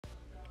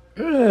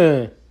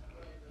Eh,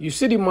 you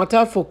see the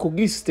matter for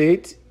Kogi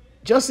State?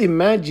 Just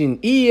imagine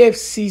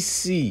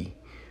EFCC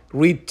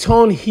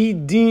return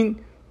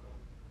hidden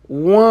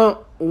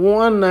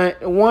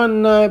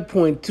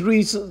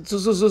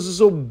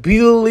 19.3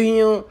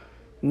 billion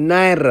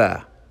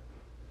naira.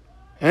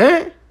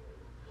 Eh?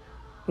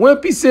 When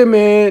people say,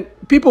 man,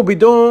 people be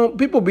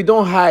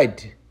don't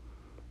hide.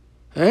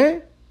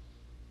 Eh?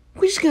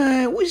 Which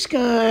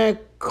kind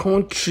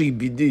country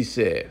be this?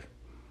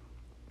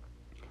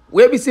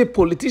 Where we say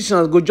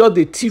politicians go just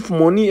dey thief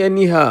money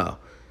anyhow.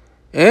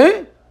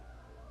 Eh?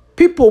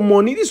 People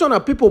money. This one are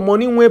people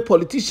money when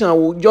politicians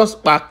will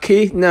just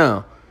package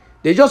now.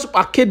 They just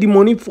package the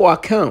money for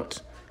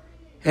account.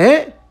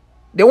 Eh?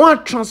 They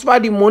want to transfer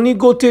the money,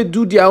 go to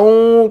do their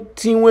own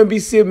thing when we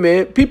say,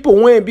 man,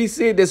 people when we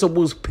say they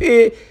supposed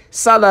pay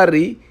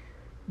salary,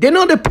 they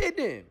know they pay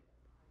them.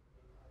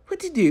 What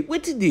did they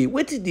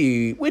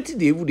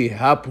even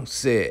happen,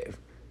 save?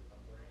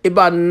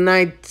 About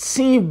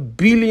 19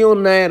 billion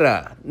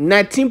naira,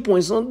 19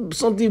 point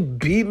something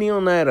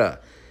billion naira.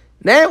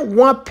 Now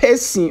one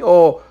person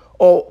or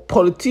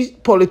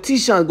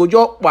politician go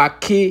just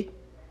package.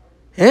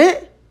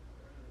 Eh?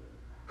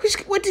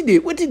 What did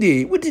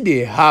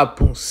they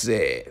happen,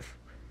 sef?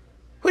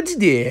 What did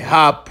they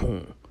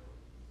happen?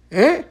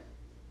 Eh?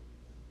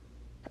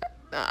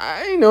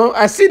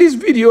 I see this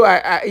video.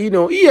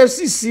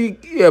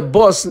 EFCC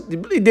boss,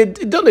 they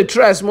don't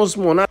try small.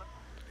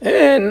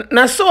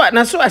 Now so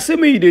I say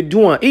me they do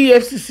one.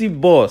 EFCC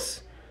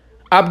boss,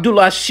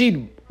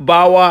 Abdulrasheed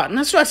Bawa.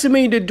 Now so I say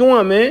me they do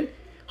one, man.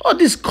 All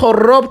these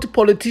corrupt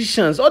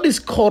politicians, all these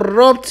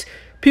corrupt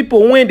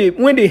people when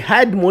they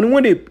hide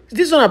money,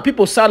 this one are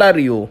people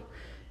salary, oh.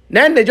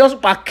 Then they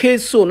just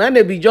package so. Now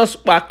they be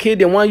just package.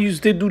 They want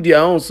use to do their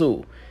own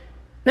so.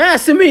 Now I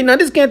say me, now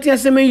this kind of thing I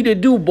say me they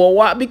do, but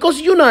why?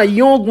 Because you not a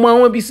young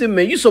man when be say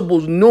man, you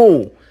supposed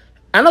know.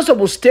 I'm not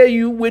supposed to tell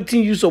you what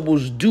thing you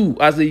supposed do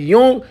as a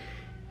young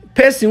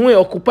person when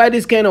occupy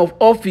this kind of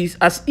office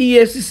as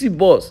EFCC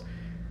boss.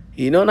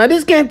 Now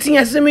this kind of thing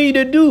I say me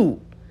they do.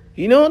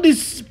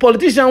 This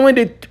politician when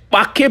they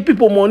package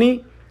people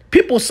money,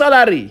 people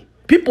salary,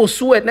 people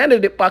sweat, now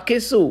they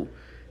package so.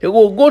 They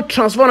go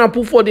transfer and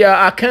put for their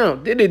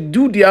account. They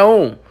do their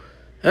own.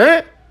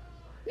 Eh?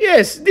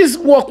 Yes, this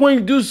work when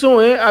you do so,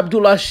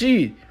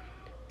 Abdulrasheed.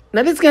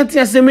 Now this kind of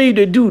thing I say me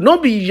they do.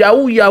 Not be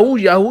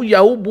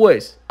Yahoo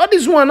boys. All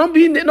this one not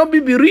be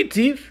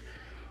thief.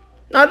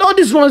 Now all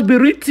these ones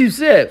be thief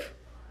self.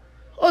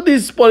 All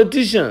these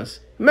politicians.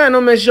 Man,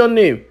 not mention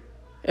name.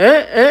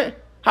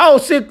 How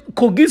say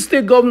Kogi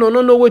State governor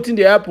no know wetin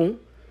dey happen?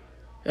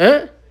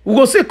 We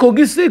go say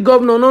Kogi State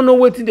governor no know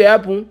wetin dey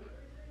happen?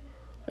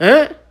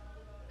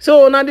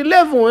 So na the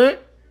level,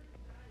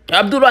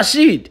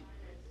 Abdulrasheed,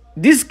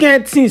 this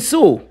kind of thing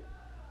so.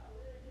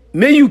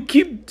 May you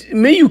keep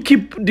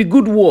the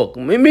good work.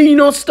 May you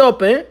not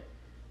stop,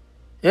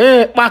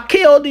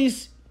 Package all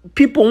these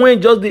people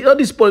when just all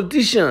these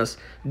politicians,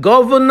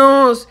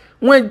 governors,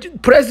 when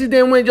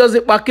president when just they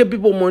package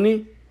people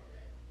money.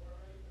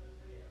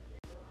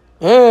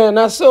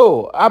 Now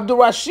so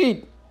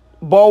Abdulrasheed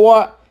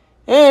Bawa.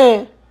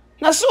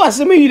 Now so I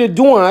say make you dey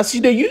do one. I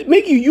see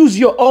make you use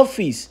your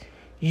office.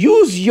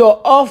 Use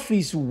your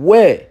office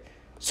well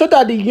so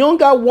that the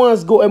younger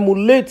ones go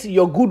emulate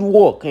your good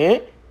work.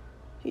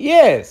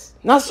 Yes.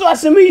 Now so I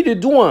say make you dey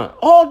do one.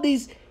 All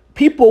these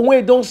people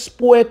when don't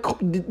spoil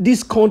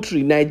this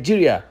country,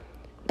 Nigeria,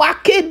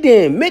 package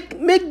them,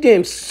 make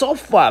them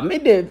suffer,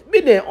 make them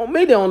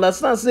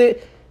understand.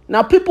 Say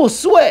now people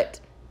sweat.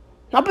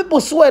 Now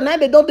people swear, now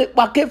they don't take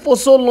package for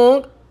so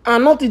long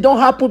and nothing don't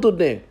happen to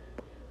them.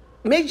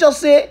 Make sure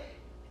say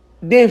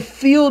they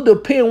feel the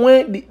pain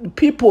when the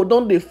people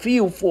don't they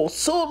feel for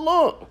so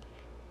long.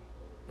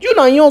 You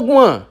not young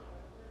man.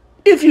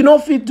 If you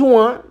don't fit do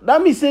one,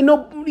 that means say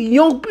no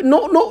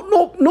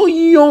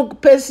young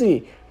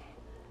person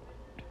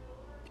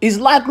is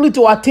likely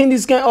to attain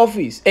this kind of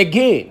office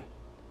again.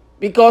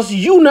 Because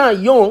you not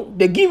young,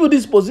 they give you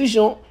this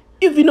position.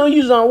 If you don't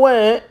use them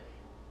well,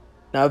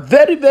 now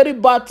very, very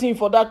bad thing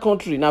for that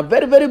country. Now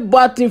very, very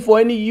bad thing for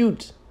any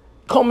youth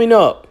coming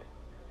up.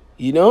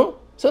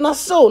 So now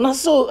so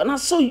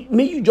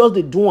may you just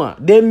the do one.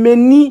 There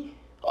many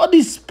all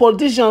these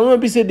politicians when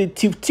we say they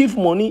thief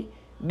money,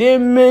 they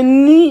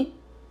many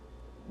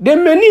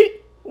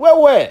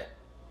where.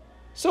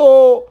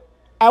 So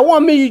I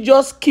want me you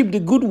just keep the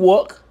good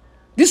work.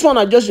 This one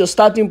are just your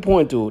starting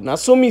point. Now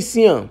so me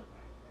see them.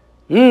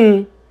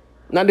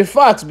 Now the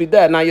facts be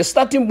there. Now your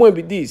starting point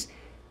be this.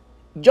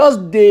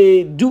 Just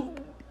they do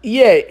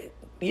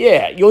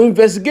your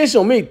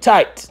investigation make it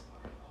tight.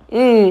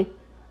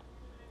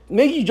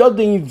 Make you just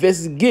they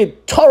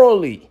investigate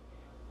thoroughly.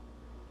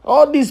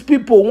 All these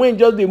people when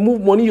just they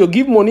move money, you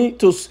give money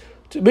to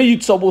make you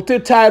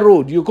sabotage tie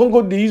road. You can't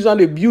go they use and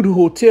they build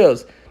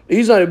hotels, they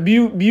use and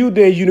they build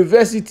the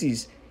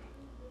universities.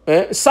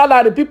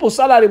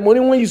 Salary money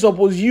when you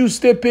supposed use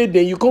stay paid,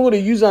 then you can't go they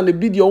use and they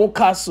build your own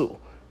castle.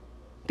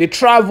 They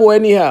travel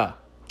anyhow.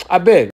 I beg.